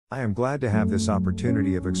I am glad to have this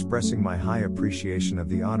opportunity of expressing my high appreciation of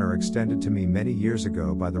the honor extended to me many years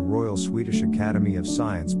ago by the Royal Swedish Academy of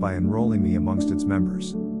Science by enrolling me amongst its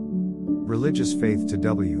members. Religious faith to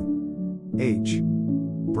W.H.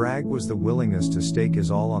 Bragg was the willingness to stake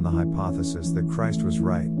his all on the hypothesis that Christ was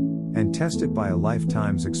right, and test it by a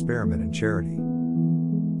lifetime's experiment in charity.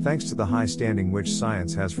 Thanks to the high standing which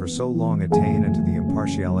science has for so long attained and to the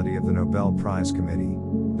impartiality of the Nobel Prize Committee,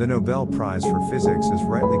 the Nobel Prize for Physics is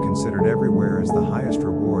rightly considered everywhere as the highest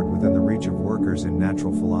reward within the reach of workers in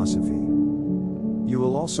natural philosophy. You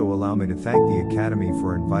will also allow me to thank the Academy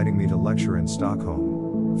for inviting me to lecture in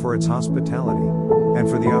Stockholm, for its hospitality, and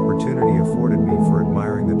for the opportunity afforded me for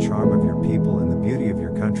admiring the charm of your people and the beauty of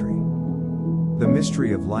your country. The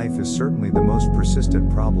mystery of life is certainly the most persistent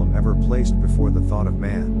problem ever placed before the thought of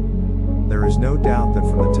man. There is no doubt that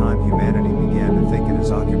from the time humanity began to think it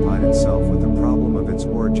has occupied itself with the problem of its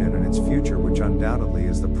origin and its future, which undoubtedly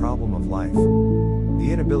is the problem of life. The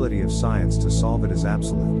inability of science to solve it is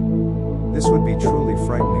absolute. This would be truly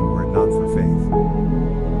frightening were it not for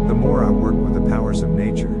faith. The more I work with the powers of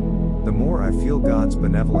nature, the more I feel God's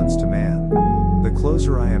benevolence to man. The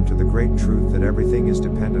closer I am to the great truth that everything is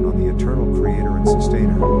dependent on the eternal Creator and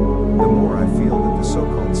Sustainer, the more I feel that the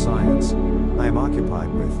so-called science I am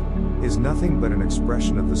occupied with is nothing but an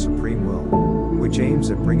expression of the supreme will, which aims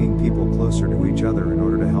at bringing people closer to each other in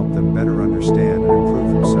order to help them better understand and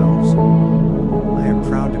improve themselves. I am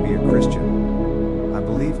proud to be a Christian. I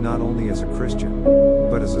believe not only as a Christian,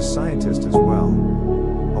 but as a scientist as well.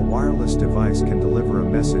 A wireless device can deliver a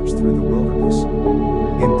message through the wilderness.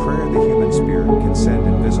 In prayer, the human spirit can send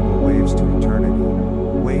invisible waves to eternity,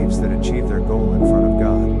 waves that achieve their goal in front of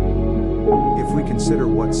God. If we consider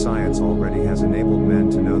what science already has enabled men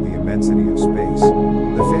to know, the immensity of space,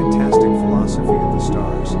 the fantastic philosophy of the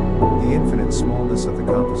stars, the infinite smallness of the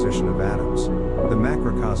composition of atoms, the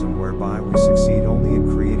macrocosm whereby we succeed only in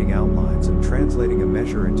creating outlines and translating a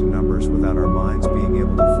measure into numbers without our minds being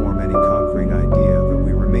able to form any concrete idea of it,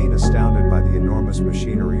 we remain astounded by the enormous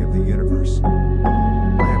machinery of the universe.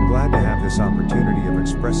 I am glad to have this opportunity of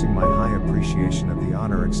expressing my high appreciation of the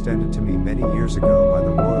honor extended to me many years ago by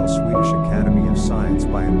the Royal Swedish Academy of Science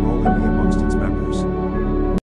by enrolling me amongst its members.